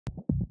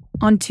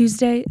On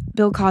Tuesday,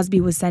 Bill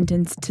Cosby was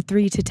sentenced to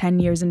 3 to 10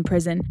 years in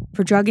prison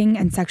for drugging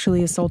and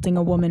sexually assaulting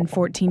a woman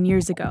 14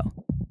 years ago.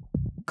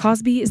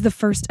 Cosby is the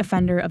first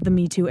offender of the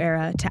MeToo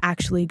era to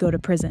actually go to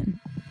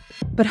prison.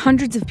 But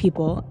hundreds of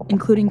people,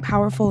 including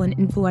powerful and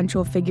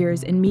influential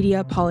figures in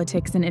media,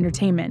 politics, and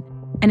entertainment,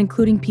 and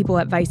including people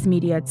at Vice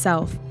Media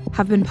itself,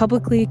 have been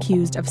publicly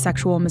accused of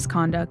sexual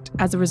misconduct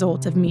as a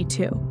result of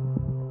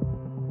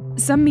MeToo.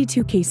 Some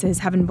MeToo cases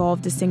have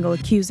involved a single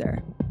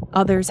accuser,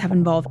 others have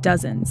involved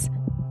dozens,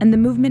 and the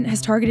movement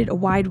has targeted a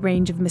wide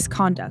range of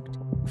misconduct,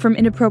 from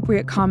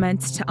inappropriate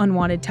comments to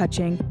unwanted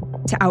touching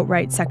to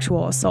outright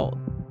sexual assault.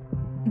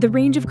 The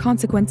range of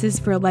consequences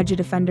for alleged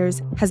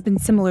offenders has been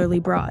similarly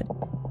broad,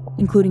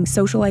 including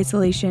social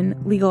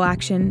isolation, legal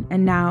action,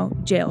 and now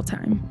jail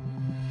time.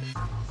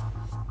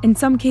 In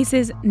some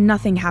cases,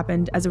 nothing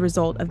happened as a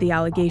result of the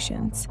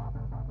allegations.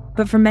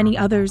 But for many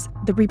others,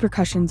 the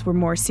repercussions were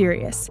more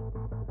serious.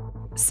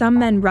 Some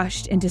men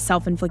rushed into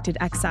self-inflicted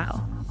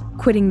exile,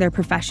 quitting their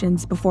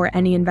professions before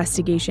any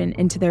investigation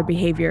into their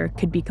behavior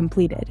could be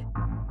completed.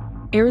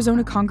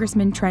 Arizona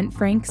Congressman Trent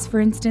Franks, for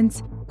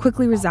instance,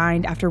 quickly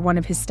resigned after one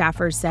of his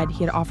staffers said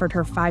he had offered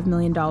her $5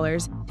 million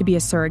to be a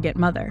surrogate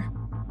mother.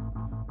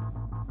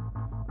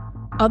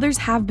 Others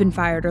have been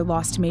fired or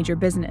lost major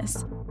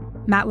business.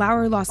 Matt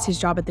Lauer lost his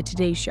job at The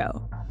Today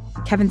Show.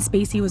 Kevin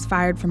Spacey was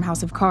fired from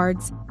House of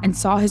Cards and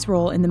saw his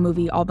role in the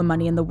movie All the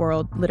Money in the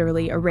World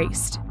literally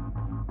erased.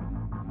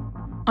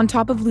 On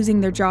top of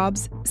losing their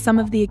jobs, some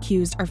of the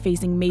accused are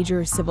facing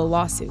major civil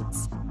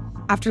lawsuits.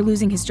 After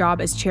losing his job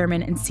as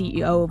chairman and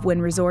CEO of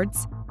Wynn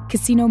Resorts,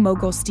 casino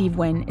mogul Steve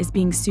Wynn is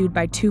being sued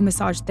by 2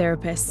 massage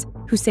therapists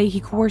who say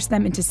he coerced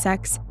them into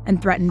sex and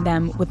threatened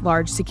them with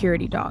large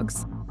security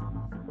dogs.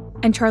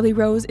 And Charlie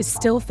Rose is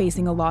still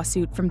facing a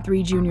lawsuit from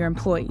 3 junior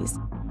employees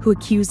who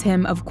accuse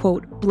him of,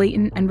 quote,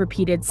 blatant and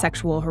repeated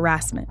sexual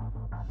harassment.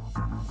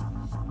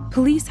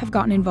 Police have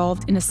gotten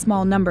involved in a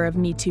small number of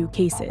MeToo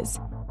cases.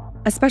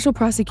 A special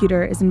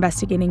prosecutor is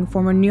investigating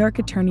former New York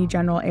Attorney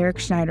General Eric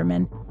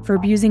Schneiderman for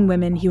abusing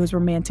women he was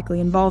romantically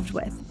involved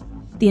with.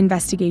 The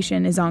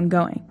investigation is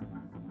ongoing.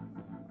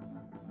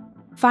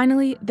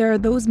 Finally, there are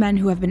those men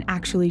who have been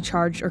actually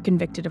charged or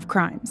convicted of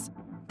crimes.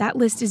 That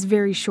list is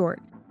very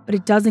short, but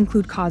it does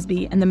include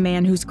Cosby and the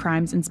man whose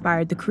crimes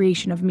inspired the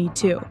creation of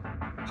MeToo,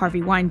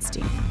 Harvey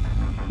Weinstein.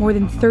 More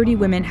than 30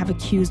 women have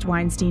accused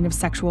Weinstein of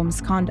sexual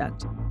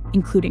misconduct,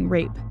 including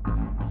rape.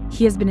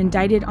 He has been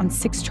indicted on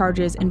 6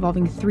 charges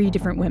involving 3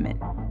 different women,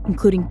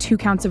 including 2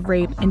 counts of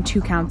rape and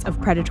 2 counts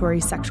of predatory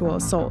sexual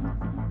assault.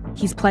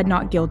 He's pled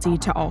not guilty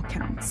to all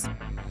counts.